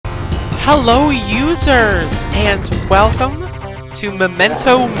Hello users, and welcome to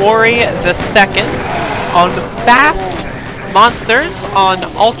Memento Mori the Second on Fast Monsters on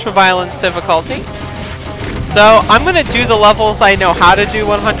Ultra-Violence difficulty. So I'm going to do the levels I know how to do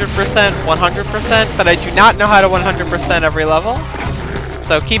 100%, but I do not know how to 100% every level.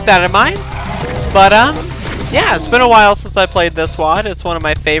 So keep that in mind. But yeah, it's been a while since I played this WOD. It's one of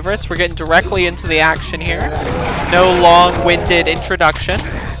my favorites. We're getting directly into the action here. No long-winded introduction.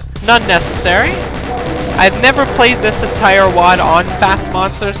 None necessary. I've never played this entire WOD on Fast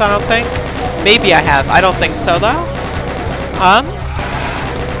Monsters, I don't think. Maybe I have. I don't think so, though.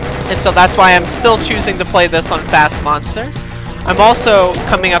 And so that's why I'm still choosing to play this on Fast Monsters. I'm also,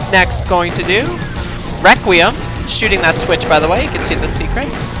 coming up next, going to do Requiem. Shooting that switch, by the way. You can see the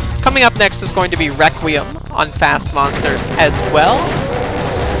secret. Coming up next is going to be Requiem on Fast Monsters as well.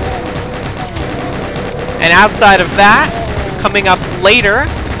 And outside of that, coming up later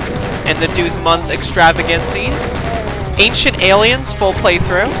in the Dude Month extravagancies, Ancient Aliens full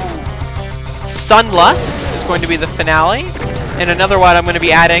playthrough. Sunlust is going to be the finale. And another one I'm going to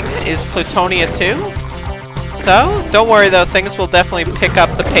be adding is Plutonia 2. So, don't worry though, things will definitely pick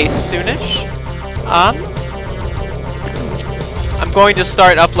up the pace soonish. I'm going to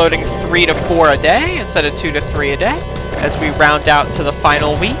start uploading 3 to 4 a day instead of 2 to 3 a day as we round out to the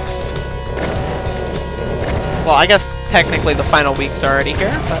final weeks. Well, I guess technically the final week's are already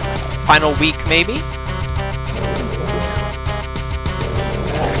here, but final week maybe.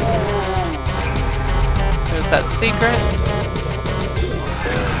 There's that secret.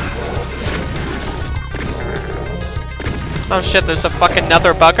 Oh shit, there's a fucking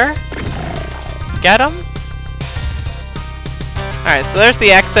another bugger. Get him? Alright, so there's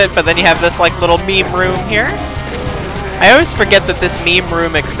the exit, but then you have this like little meme room here. I always forget that this meme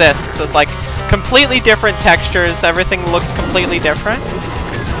room exists. It's like completely different textures, everything looks completely different.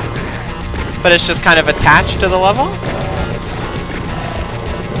 But it's just kind of attached to the level.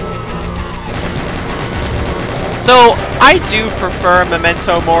 So, I do prefer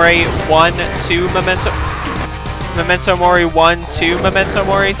Memento Mori 1 to Memento Mori 1 to Memento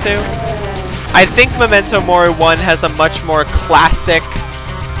Mori 2. I think Memento Mori 1 has a much more classic,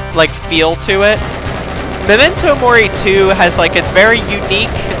 like, feel to it. Memento Mori 2 has, like, its very unique,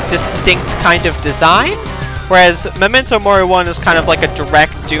 distinct kind of design, whereas Memento Mori 1 is kind of like a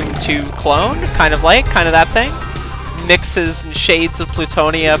direct Doom 2 clone, kind of that thing. Mixes and shades of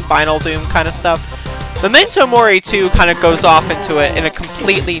Plutonia, Final Doom kind of stuff. Memento Mori 2 kind of goes off into it in a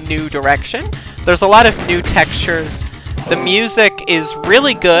completely new direction. There's a lot of new textures. The music is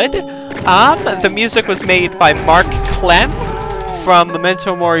really good. The music was made by Mark Clem from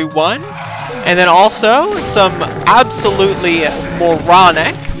Memento Mori 1. And then also some absolutely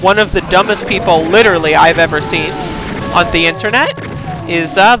moronic, one of the dumbest people literally I've ever seen on the internet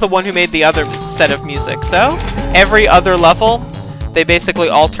is the one who made the other set of music. So every other level, they basically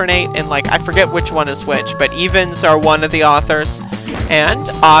alternate, and like I forget which one is which, but evens are one of the authors and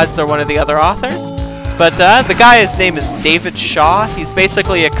odds are one of the other authors. But the guy's name is David Shaw. He's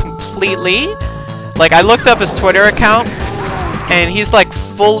basically a completely, like, I looked up his Twitter account and he's like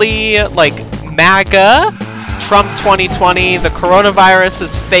fully like MAGA, Trump 2020, the coronavirus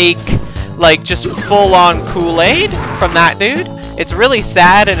is fake, like just full on Kool-Aid from that dude. It's really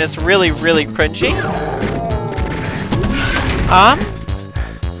sad and it's really, really cringy.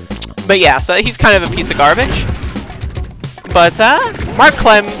 But yeah, so he's kind of a piece of garbage. But Mark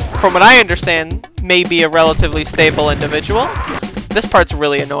Clem, from what I understand, may be a relatively stable individual. This part's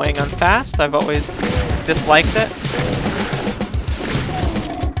really annoying on Fast. I've always disliked it.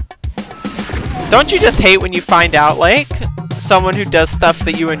 Don't you just hate when you find out, like, someone who does stuff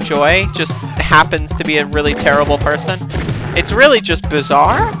that you enjoy just happens to be a really terrible person? It's really just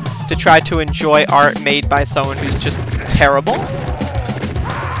bizarre to try to enjoy art made by someone who's just terrible.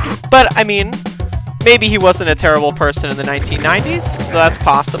 But, I mean, maybe he wasn't a terrible person in the 1990s, so that's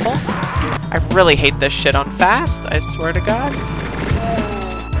possible. I really hate this shit on Fast, I swear to God.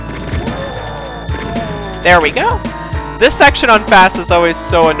 There we go. This section on Fast is always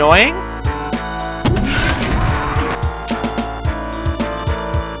so annoying.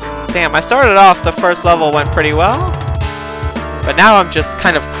 Damn, I started off, the first level went pretty well. But now I'm just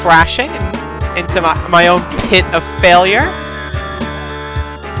kind of crashing into my own pit of failure.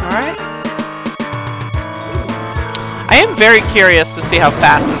 Alright. I am very curious to see how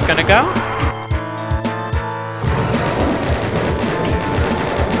fast it's gonna go.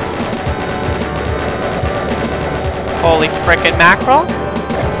 Holy frickin' mackerel.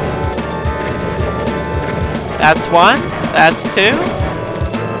 That's 1. That's 2.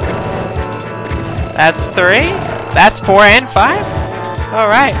 That's 3. That's 4 and 5.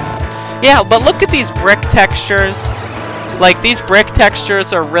 Alright. Yeah, but look at these brick textures. Like, these brick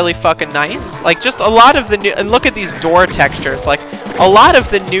textures are really fucking nice. Like, just a lot of the new... And look at these door textures. Like, a lot of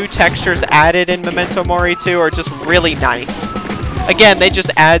the new textures added in Memento Mori 2 are just really nice. Again, they just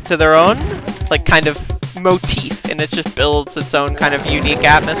add to their own, like, kind of motif. And it just builds its own kind of unique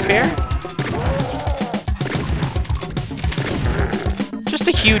atmosphere. Just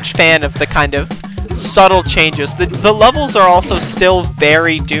a huge fan of the kind of subtle changes. The levels are also still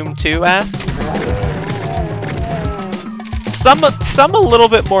very Doom 2-esque. Some a little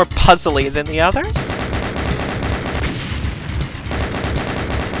bit more puzzly than the others.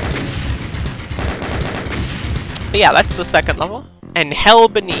 But yeah, that's the second level. And Hell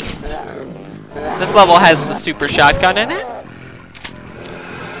Beneath. This level has the super shotgun in it.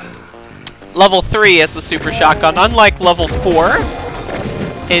 Level 3 has the super shotgun, unlike level 4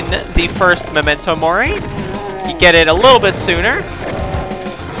 in the first Memento Mori. You get it a little bit sooner.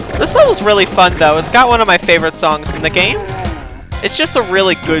 This level's really fun though. It's got one of my favorite songs in the game. It's just a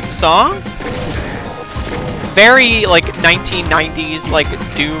really good song. Very like 1990s like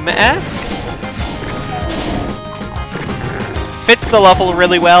Doom-esque. Fits the level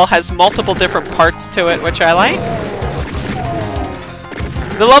really well, has multiple different parts to it, which I like.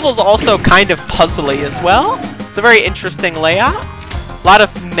 The level's also kind of puzzly as well. It's a very interesting layout. A lot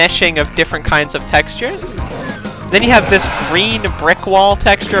of meshing of different kinds of textures. Then you have this green brick wall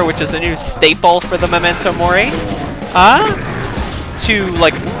texture, which is a new staple for the Memento Mori. To,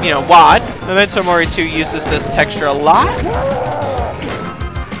 like, you know, WAD. Memento Mori 2 uses this texture a lot.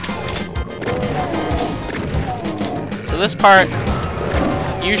 So this part,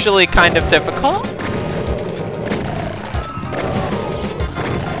 usually kind of difficult.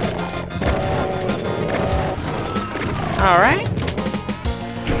 Alright.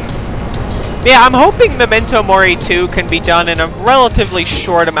 Yeah, I'm hoping Memento Mori 2 can be done in a relatively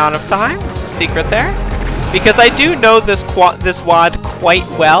short amount of time. There's a secret there. Because I do know this WAD quite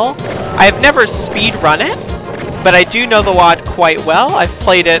well. I've never speedrun it, but I do know the WAD quite well. I've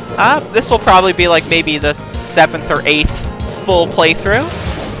played it, this will probably be like maybe the 7th or 8th full playthrough.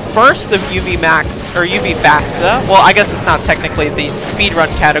 First of UV Max, or UV Fast though. Well, I guess it's not technically the speedrun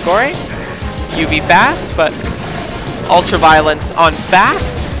category, UV Fast, but Ultraviolence on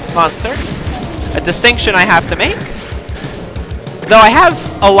Fast monsters. A distinction I have to make. Though I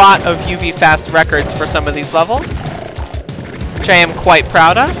have a lot of UV Fast records for some of these levels, which I am quite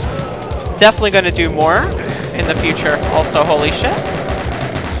proud of. Definitely going to do more in the future. Also, holy shit.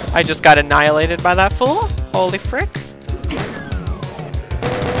 I just got annihilated by that fool. Holy frick.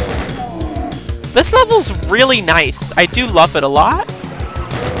 This level's really nice. I do love it a lot.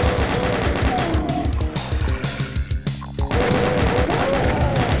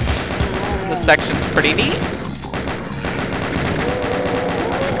 This section's pretty neat.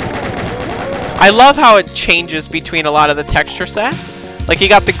 I love how it changes between a lot of the texture sets. Like, you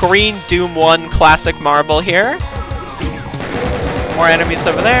got the green Doom 1 classic marble here. More enemies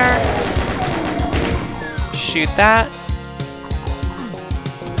over there. Shoot that.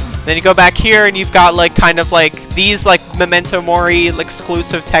 Then you go back here and you've got, like, kind of like these, like, Memento Mori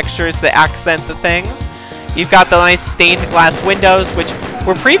exclusive textures that accent the things. You've got the nice stained glass windows, which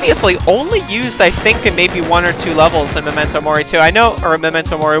were previously only used, I think, in maybe 1 or 2 levels in Memento Mori 2. I know, or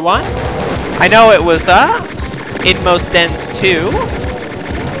Memento Mori 1. I know it was, in Most Ends 2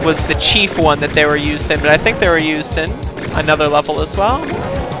 was the chief one that they were used in, but I think they were used in another level as well.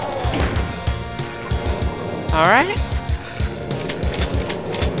 Alright.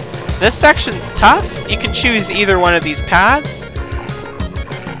 This section's tough. You can choose either one of these paths.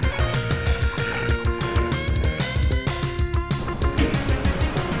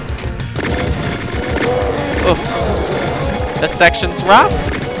 Oof. This section's rough.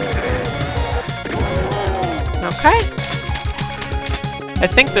 Okay. I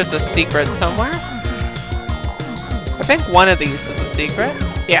think there's a secret somewhere. I think one of these is a secret.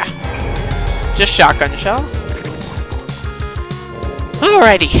 Yeah. Just shotgun shells.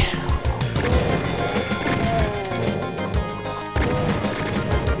 Alrighty.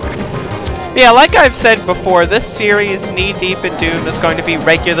 Yeah, like I've said before, this series, Knee Deep in Doom, is going to be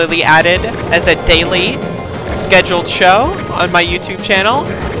regularly added as a daily scheduled show on my YouTube channel.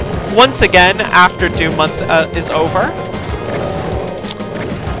 Once again, after Doom Month is over.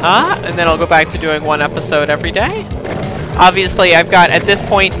 And then I'll go back to doing 1 episode every day. Obviously, I've got, at this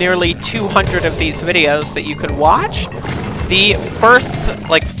point, nearly 200 of these videos that you can watch. The first,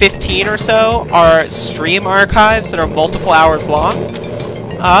 like, 15 or so are stream archives that are multiple hours long.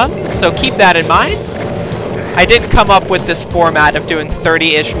 So keep that in mind. I didn't come up with this format of doing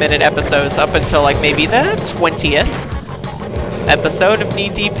 30-ish minute episodes up until, like, maybe the 20th episode of Knee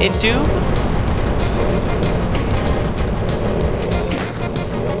Deep in Doom.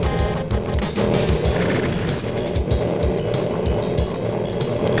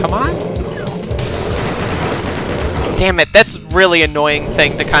 Come on. Damn it, that's a really annoying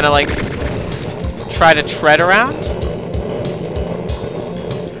thing to kind of like try to tread around.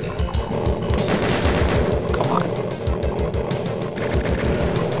 Come on.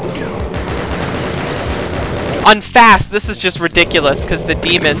 On fast, this is just ridiculous because the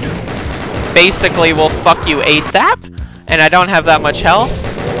demons basically will fuck you ASAP, and I don't have that much health.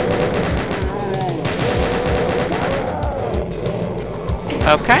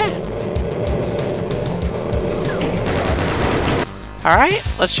 Okay. Alright,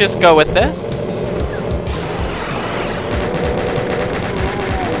 let's just go with this.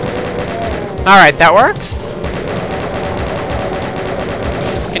 Alright, that works.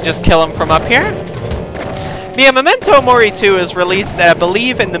 Can just kill him from up here. Yeah, Memento Mori 2 is released, I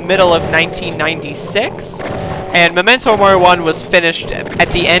believe, in the middle of 1996. And Memento Mori 1 was finished at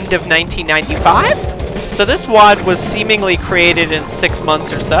the end of 1995. So this WOD was seemingly created in 6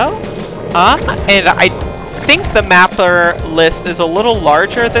 months or so. And I think the mapper list is a little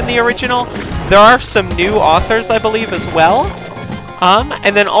larger than the original. There are some new authors, I believe, as well.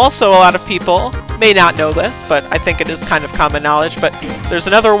 And then also a lot of people may not know this, but I think it is kind of common knowledge, but there's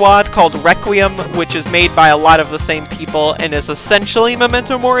another WOD called Requiem, which is made by a lot of the same people and is essentially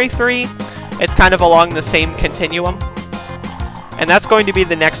Memento Mori 3. It's kind of along the same continuum. And that's going to be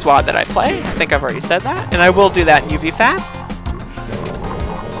the next WOD that I play. I think I've already said that. And I will do that in UV Fast.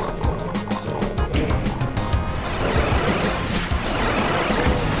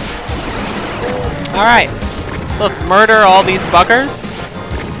 Alright, so let's murder all these buggers.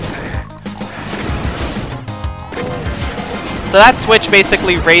 So that switch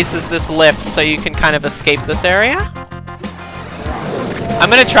basically raises this lift so you can kind of escape this area. I'm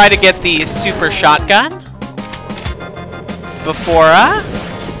going to try to get the super shotgun before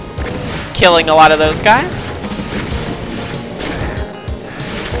killing a lot of those guys.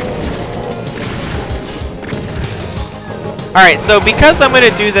 Alright, so because I'm going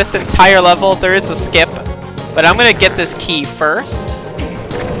to do this entire level, there is a skip, but I'm going to get this key first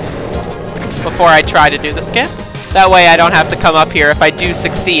before I try to do the skip. That way I don't have to come up here. If I do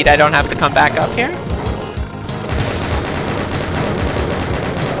succeed, I don't have to come back up here.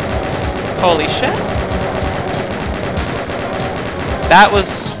 Holy shit. That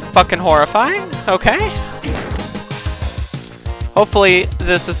was fucking horrifying. Okay. Hopefully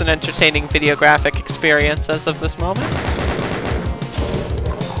this is an entertaining videographic experience as of this moment.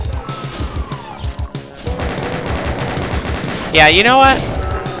 Yeah, you know what?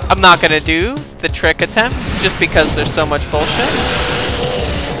 I'm not gonna do the trick attempt just because there's so much bullshit.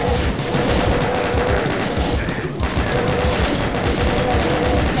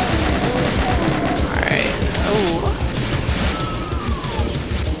 Alright. Ooh.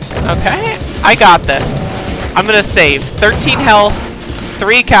 Okay, I got this. I'm gonna save 13 health,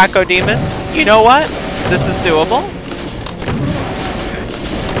 3 Kako demons. You know what? This is doable.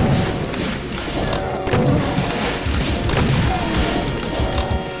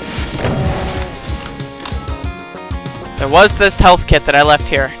 There was this health kit that I left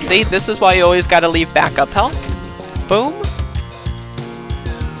here. See, this is why you always gotta leave backup health. Boom.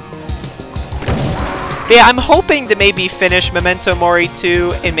 But yeah, I'm hoping to maybe finish Memento Mori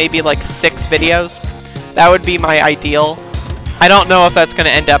 2 in maybe like 6 videos. That would be my ideal. I don't know if that's gonna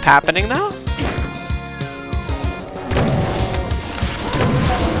end up happening though.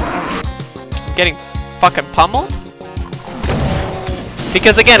 Getting fucking pummeled.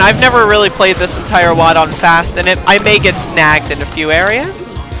 Because again, I've never really played this entire WOD on fast, and I may get snagged in a few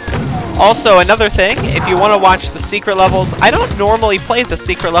areas. Also, another thing, if you want to watch the secret levels, I don't normally play the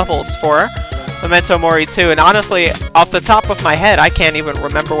secret levels for Memento Mori 2, and honestly, off the top of my head, I can't even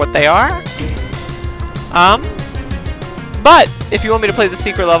remember what they are. But if you want me to play the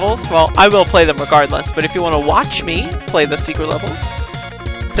secret levels, well, I will play them regardless, but if you want to watch me play the secret levels,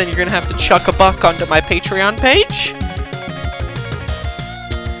 then you're going to have to chuck a buck onto my Patreon page.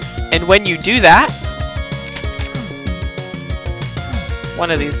 And when you do that,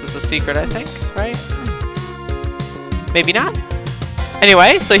 one of these is a secret, I think, right? Maybe not.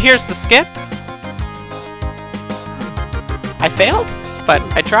 Anyway, so here's the skip. I failed, but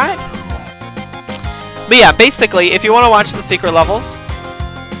I tried. But yeah, basically, if you want to watch the secret levels,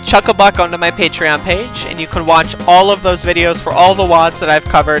 chuck a buck onto my Patreon page, and you can watch all of those videos for all the WODs that I've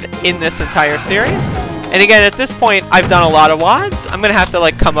covered in this entire series. And again, at this point, I've done a lot of WODs. I'm going to have to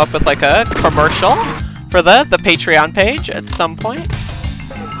like come up with like a commercial for the Patreon page at some point.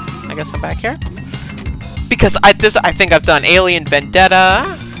 I guess I'm back here. because I think I've done Alien Vendetta.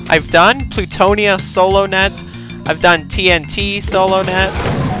 I've done Plutonia Solo Net. I've done TNT Solo Net.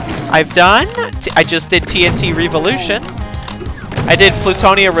 I've done... I just did TNT Revolution. I did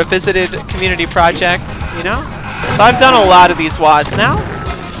Plutonia Revisited Community Project, you know? So I've done a lot of these WADs now.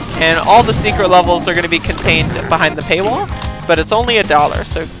 And all the secret levels are going to be contained behind the paywall. But it's only $1,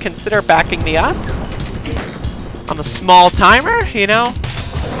 so consider backing me up. I'm a small timer, you know?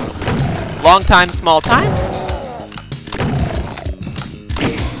 Long time, small time.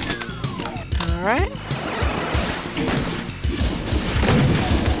 Alright.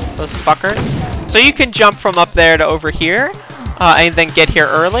 Those fuckers. So you can jump from up there to over here. And then get here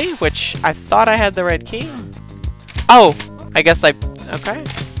early, which I thought I had the red key. Oh, I guess I... Okay.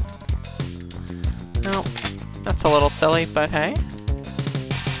 No, that's a little silly, but hey.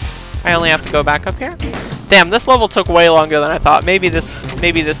 I only have to go back up here. Damn, this level took way longer than I thought. Maybe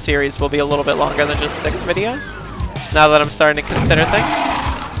this series will be a little bit longer than just 6 videos. Now that I'm starting to consider things.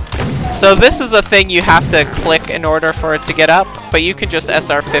 So this is a thing you have to click in order for it to get up, but you can just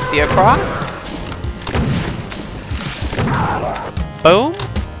SR50 across. Boom.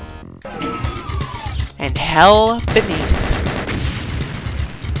 And hell beneath.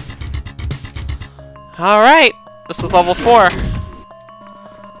 Alright, this is level 4.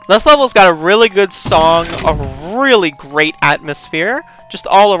 This level's got a really good song, a really great atmosphere, just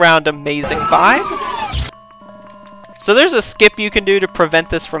all around amazing vibe. So there's a skip you can do to prevent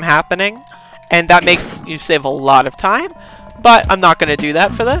this from happening, and that makes you save a lot of time, but I'm not going to do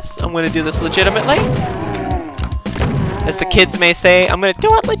that for this. I'm going to do this legitimately. As the kids may say, I'm going to do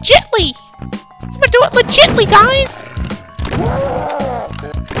it legitly! I'm going to do it legitly, guys!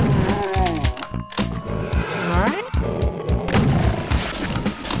 Alright.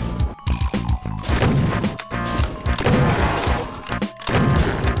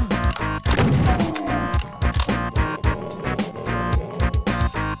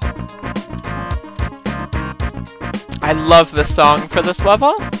 I love the song for this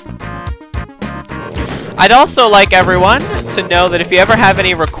level. I'd also like everyone to know that if you ever have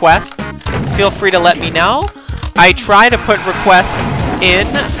any requests, feel free to let me know. I try to put requests in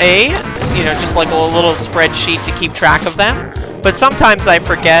a, you know, just like a little spreadsheet to keep track of them. But sometimes I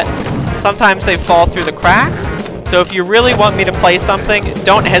forget. Sometimes they fall through the cracks. So if you really want me to play something,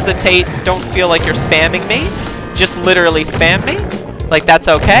 don't hesitate. Don't feel like you're spamming me. Just literally spam me. Like, that's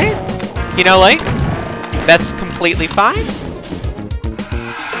okay. You know, like, that's completely fine.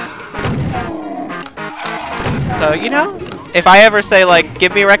 So, you know, if I ever say, like,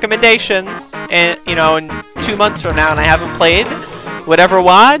 give me recommendations, and, you know, in 2 months from now and I haven't played whatever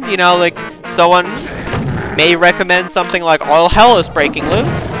WAD, you know, like, someone may recommend something like All Hell is Breaking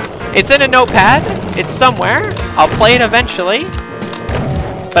Loose. It's in a notepad. It's somewhere. I'll play it eventually.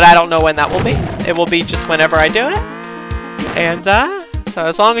 But I don't know when that will be. It will be just whenever I do it. And, so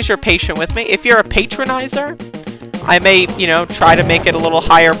as long as you're patient with me. If you're a patronizer, I may, you know, try to make it a little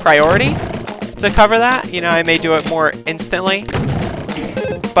higher priority to cover that. You know, I may do it more instantly.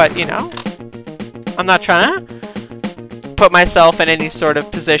 But, you know, I'm not trying to put myself in any sort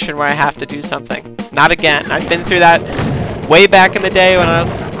of position where I have to do something. Not again. I've been through that way back in the day when I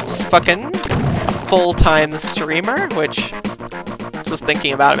was fucking a full-time streamer, which just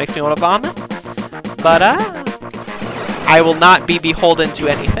thinking about it makes me want to vomit. But, I will not be beholden to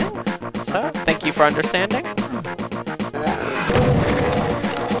anything. So, thank you for understanding.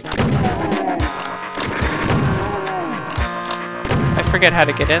 I forget how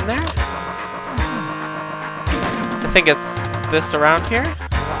to get in there. I think it's this around here.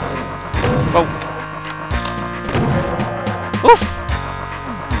 Whoa. Oof!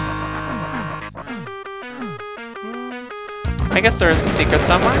 I guess there is a secret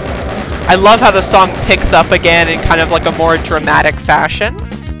somewhere. I love how the song picks up again in kind of like a more dramatic fashion.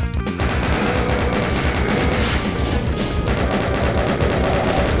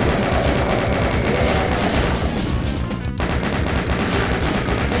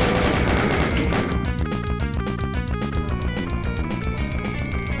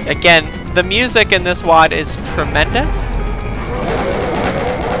 Again, the music in this WAD is tremendous.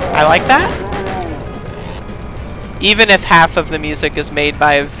 I like that. Even if half of the music is made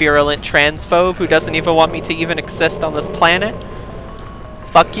by a virulent transphobe who doesn't even want me to even exist on this planet.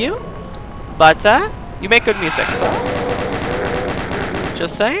 Fuck you. But, you make good music, so.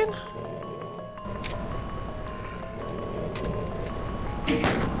 Just saying.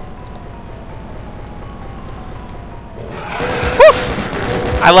 Woof!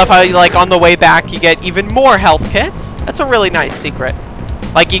 I love how, like, on the way back you get even more health kits. That's a really nice secret.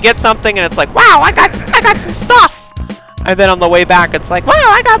 Like, you get something and it's like, wow, I got some stuff! And then on the way back, it's like, wow,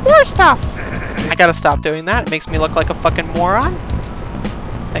 I got more stuff. I gotta stop doing that. It makes me look like a fucking moron.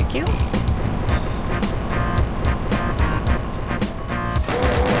 Thank you.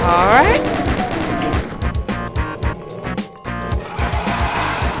 Alright.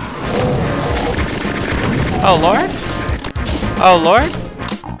 Oh, Lord. Oh, Lord.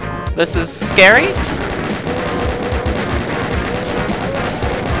 This is scary.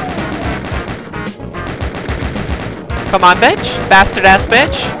 Come on, bitch. Bastard ass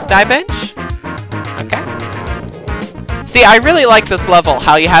bitch. Die, bitch. Okay. See, I really like this level,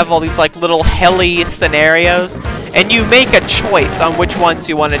 how you have all these like little hilly scenarios, and you make a choice on which ones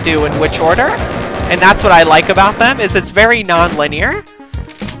you want to do in which order. And that's what I like about them, is it's very non-linear.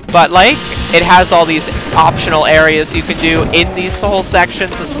 But like, it has all these optional areas you can do in these whole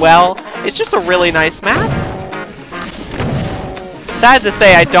sections as well. It's just a really nice map. Sad to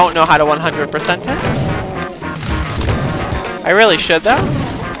say I don't know how to 100% it. I really should though.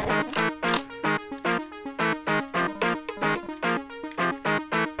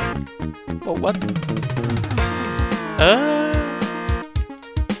 Well, what?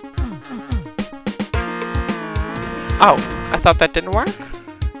 Oh, I thought that didn't work.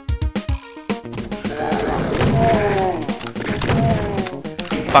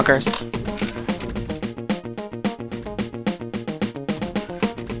 Fuckers.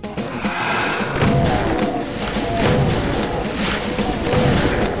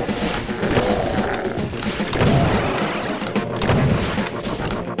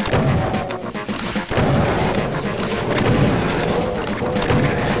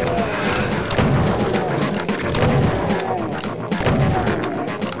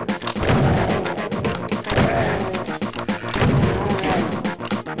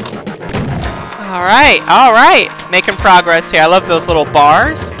 Alright, making progress here. I love those little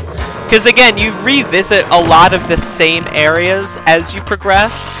bars. Because again, you revisit a lot of the same areas as you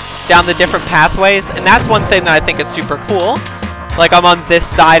progress down the different pathways. And that's one thing that I think is super cool. Like, I'm on this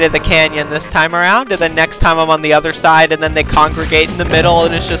side of the canyon this time around, and then next time I'm on the other side, and then they congregate in the middle,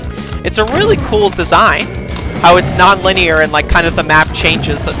 and it's a really cool design. How it's non-linear and like kind of the map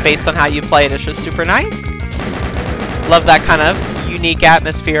changes based on how you play it. It's just super nice. Love that kind of unique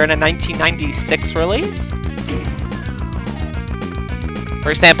atmosphere in a 1996 release. For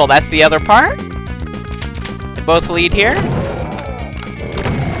example, that's the other part. They both lead here.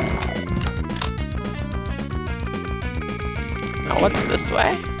 Now what's this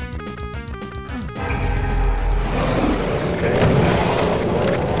way?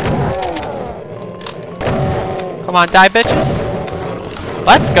 Come on, die bitches.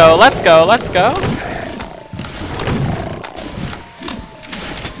 Let's go, let's go, let's go.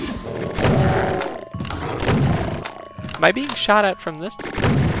 Am I being shot at from this?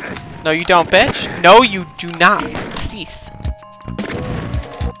 No, you don't, bitch. No, you do not. Cease.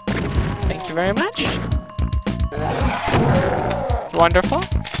 Thank you very much. Wonderful.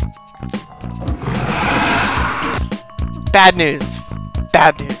 Bad news.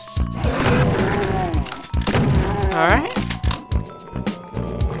 Bad news. Alright.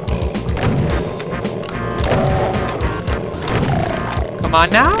 Come on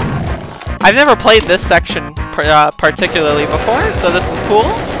now. I've never played this section particularly before, so this is cool.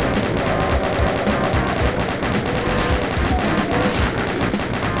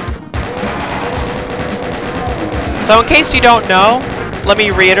 So in case you don't know, let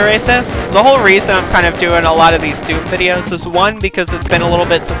me reiterate this. The whole reason I'm kind of doing a lot of these Doom videos is one, because it's been a little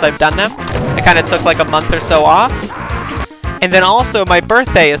bit since I've done them. I kind of took like a month or so off. And then also my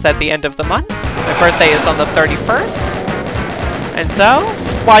birthday is at the end of the month. My birthday is on the 31st. And so,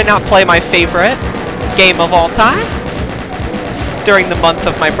 why not play my favorite game of all time during the month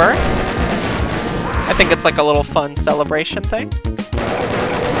of my birth? I think it's like a little fun celebration thing.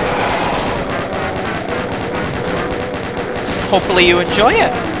 Hopefully you enjoy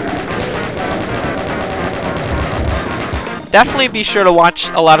it. Definitely be sure to watch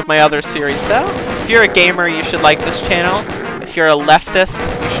a lot of my other series though. If you're a gamer, you should like this channel. If you're a leftist,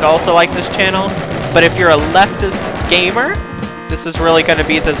 you should also like this channel. But if you're a leftist gamer, this is really going to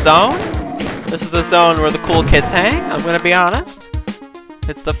be the zone. This is the zone where the cool kids hang, I'm going to be honest.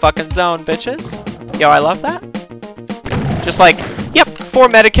 It's the fucking zone, bitches. Yo, I love that. Just like, yep, 4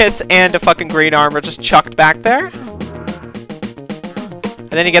 medikits and a fucking green armor just chucked back there. And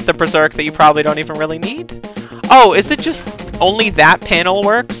then you get the berserk that you probably don't even really need. Oh, is it just only that panel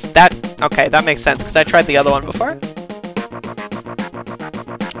works? Okay, that makes sense, because I tried the other one before.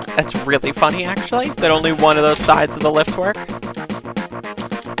 That's really funny, actually, that only one of those sides of the lift work.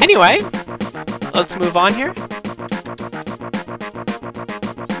 Anyway, let's move on here.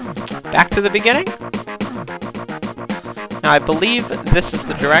 Back to the beginning. Now, I believe this is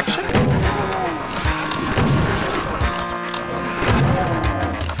the direction.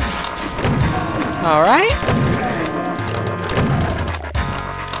 Alright.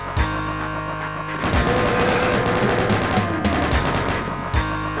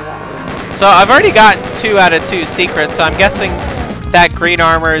 So I've already gotten 2 out of 2 secrets, so I'm guessing that green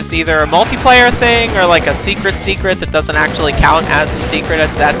armor is either a multiplayer thing or like a secret that doesn't actually count as a secret,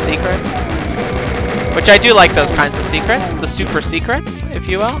 it's that secret. Which I do like those kinds of secrets, the super secrets, if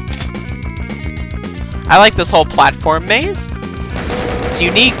you will. I like this whole platform maze. It's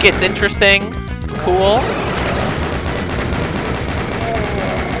unique, it's interesting, it's cool.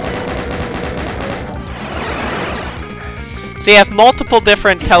 So you have multiple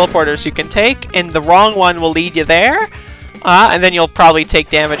different teleporters you can take, and the wrong one will lead you there, and then you'll probably take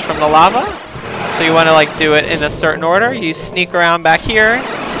damage from the lava. So you want to like do it in a certain order. You sneak around back here,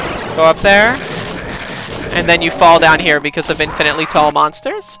 go up there, and then you fall down here because of infinitely tall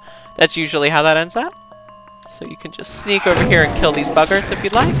monsters. That's usually how that ends up. So you can just sneak over here and kill these buggers if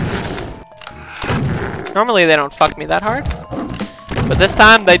you'd like. Normally they don't fuck me that hard. But this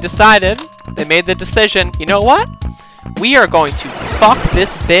time they made the decision, you know what? We are going to fuck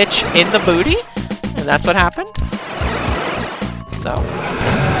this bitch in the booty. And that's what happened. So,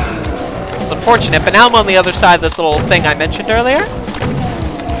 it's unfortunate, but now I'm on the other side of this little thing I mentioned earlier.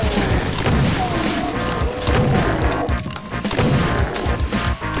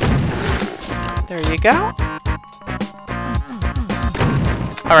 There you go.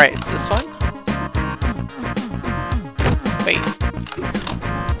 Alright, it's this one. Wait.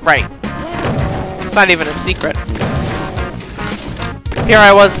 Right. It's not even a secret. Here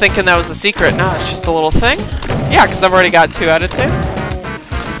I was thinking that was a secret. No, it's just a little thing. Yeah, because I've already got 2 out of 2.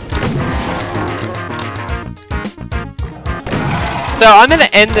 So I'm going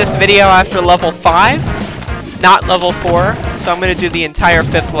to end this video after level 5, not level 4. So I'm going to do the entire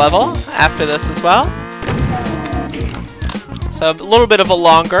 5th level after this as well. So a little bit of a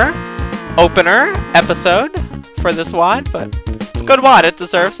longer opener episode for this WOD, but it's a good WOD. It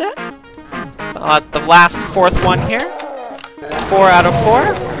deserves it. So the last 4th one here. 4 out of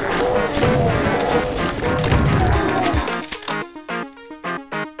 4.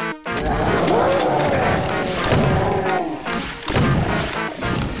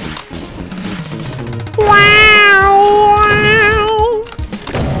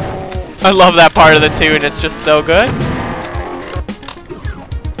 I love that part of the tune, it's just so good.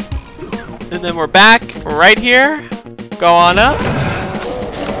 And then we're back right here. Go on up.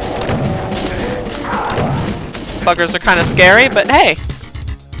 Buggers are kind of scary, but hey,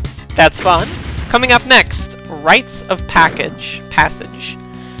 that's fun. Coming up next, Rites of Passage.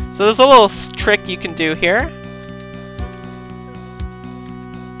 So there's a little trick you can do here.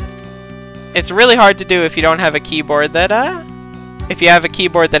 It's really hard to do if you don't have a keyboard that, if you have a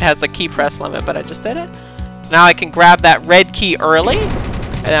keyboard that has a key press limit, but I just did it. So now I can grab that red key early,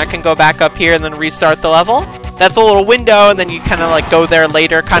 and then I can go back up here and then restart the level. That's a little window, and then you kind of like go there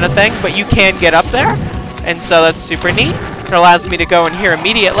later kind of thing, but you can get up there. And so that's super neat. It allows me to go in here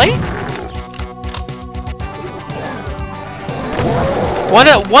immediately.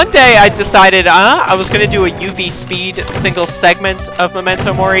 One day I decided I was going to do a UV speed single segment of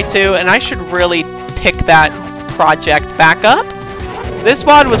Memento Mori 2, and I should really pick that project back up. This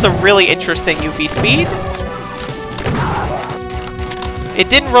one was a really interesting UV speed. It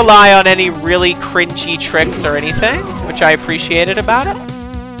didn't rely on any really cringy tricks or anything, which I appreciated about it.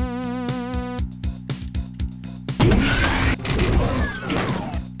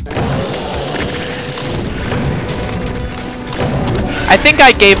 I think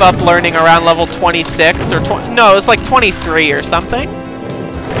I gave up learning around level 26 or no, it was like 23 or something.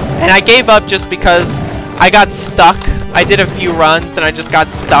 And I gave up just because I got stuck. I did a few runs and I just got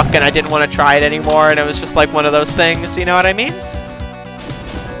stuck and I didn't want to try it anymore, and it was just like one of those things, you know what I mean?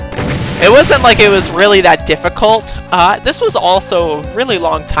 It wasn't like it was really that difficult. This was also a really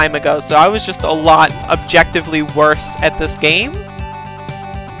long time ago, so I was just a lot objectively worse at this game.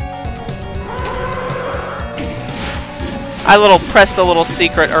 I pressed a little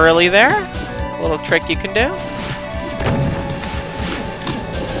secret early there. A little trick you can do.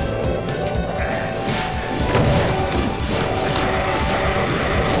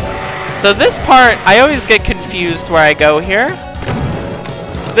 So this part, I always get confused where I go here.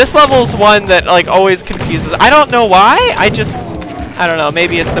 This level's one that like always confuses. I don't know why. I don't know.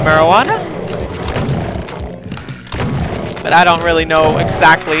 Maybe it's the marijuana. But I don't really know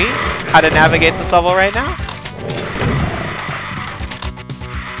exactly how to navigate this level right now.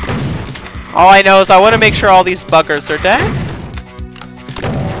 All I know is I want to make sure all these buggers are dead.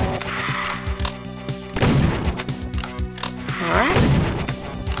 Alright.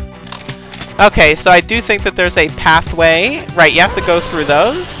 Okay, so I do think that there's a pathway. Right, you have to go through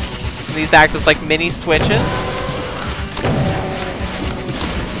those. And these act as like mini switches.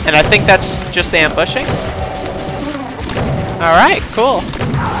 And I think that's just ambushing. Alright, cool.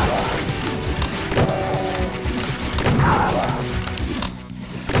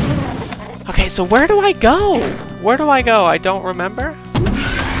 Okay, so where do I go? Where do I go? I don't remember.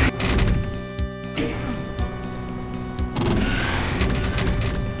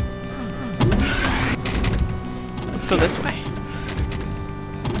 Let's go this way.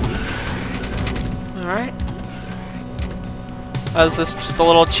 Alright. Oh, is this just a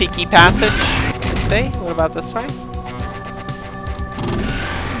little cheeky passage? Let's see. What about this way?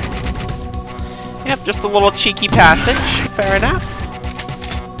 Yep, just a little cheeky passage. Fair enough.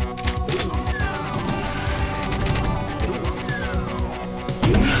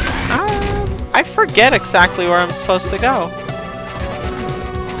 I forget exactly where I'm supposed to go.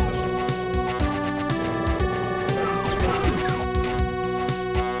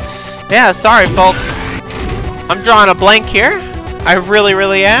 Yeah, sorry folks. I'm drawing a blank here. I really,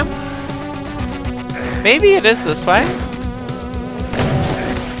 really am. Maybe it is this way.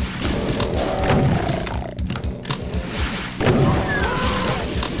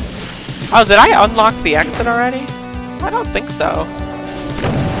 Oh, did I unlock the exit already? I don't think so.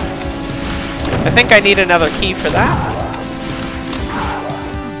 I think I need another key for that.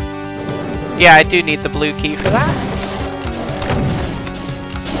 Yeah, I do need the blue key for that.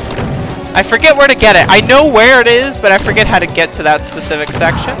 I forget where to get it. I know where it is, but I forget how to get to that specific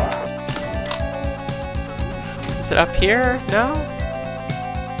section. Is it up here? No?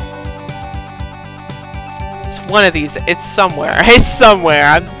 It's one of these. It's somewhere. It's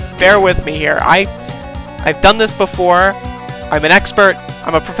somewhere. Bear with me here. I've done this before. I'm an expert.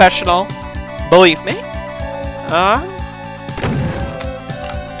 I'm a professional. Believe me.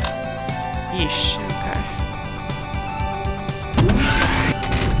 Yeesh. Okay.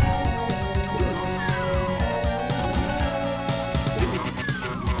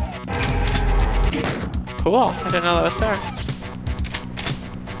 Cool. I didn't know that was there.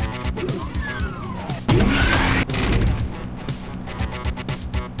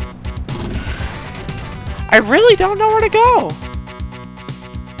 I really don't know where to go.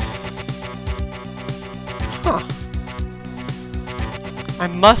 Huh. I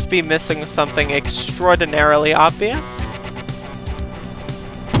must be missing something extraordinarily obvious.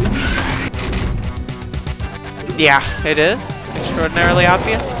 Yeah, it is extraordinarily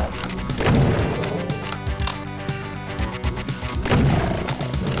obvious.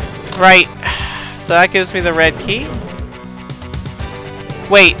 Right. So that gives me the red key.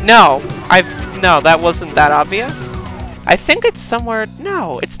 Wait, no. No, that wasn't that obvious. I think it's somewhere...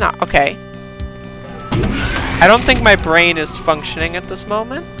 No, it's not. Okay. I don't think my brain is functioning at this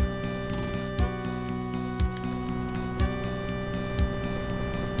moment.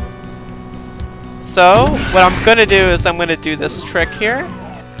 So, what I'm gonna do is I'm gonna do this trick here.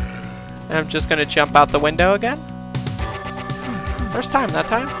 And I'm just gonna jump out the window again. First time that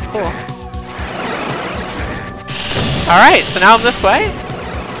time? Cool. Alright, so now I'm this way.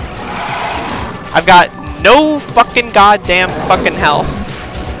 I've got no fucking goddamn fucking health.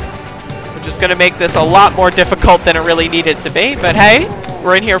 Which is gonna make this a lot more difficult than it really needed to be, but hey,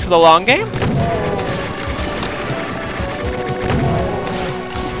 we're in here for the long game.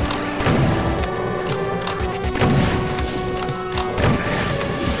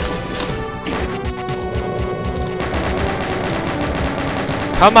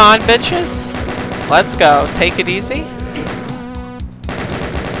 Come on, bitches. Let's go. Take it easy.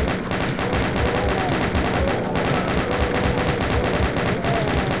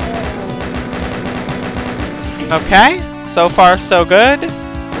 Okay, so far so good.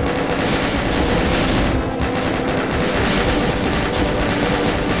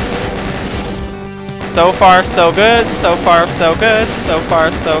 So far so good, so far so good, so far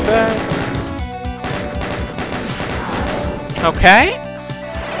so good. Okay.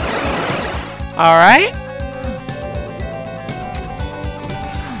 Alright.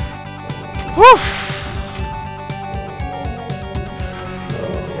 Woof.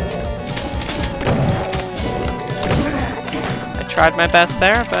 Tried my best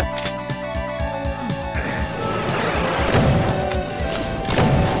there, but...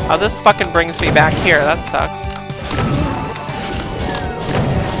 Oh, this fucking brings me back here. That sucks.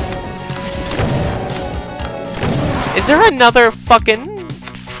 Is there another fucking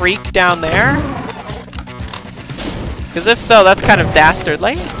freak down there? Because if so, that's kind of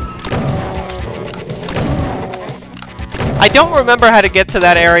dastardly. I don't remember how to get to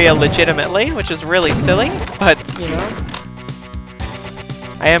that area legitimately, which is really silly, but, you know...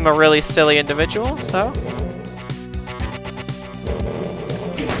 I am a really silly individual, so...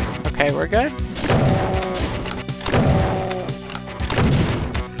 Okay, Okay, we're good.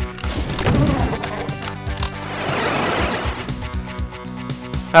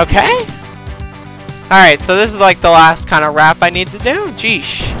 Okay. Alright, so this is like the last kind of wrap I need to do.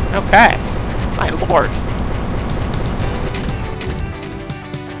 Jeesh. Okay. My lord.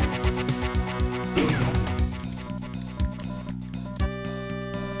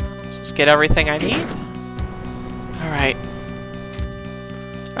 Just get everything I need. Alright.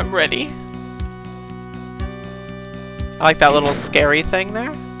 I'm ready. I like that little scary thing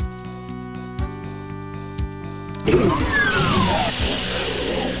there.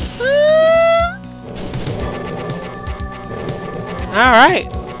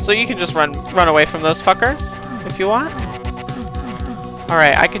 Alright, so you can just run away from those fuckers if you want.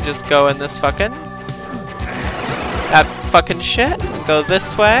 Alright, I can just go in this fucking... that fucking shit. Go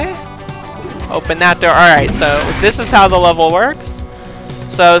this way. Open that door. Alright, so this is how the level works.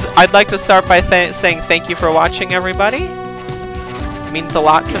 So I'd like to start by saying thank you for watching, everybody. It means a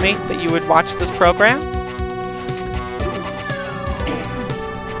lot to me that you would watch this program.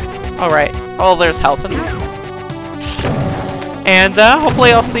 Alright, oh, there's health in there. And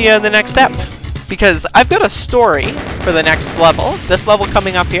hopefully I'll see you in the next step. Because I've got a story for the next level. This level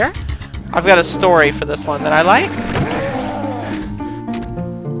coming up here. I've got a story for this one that I like.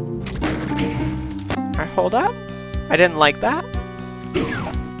 Alright, hold up. I didn't like that.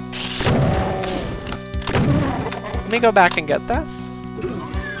 Let me go back and get this.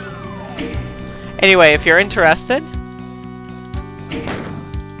 Anyway, if you're interested,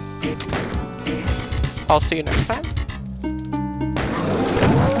 I'll see you next time.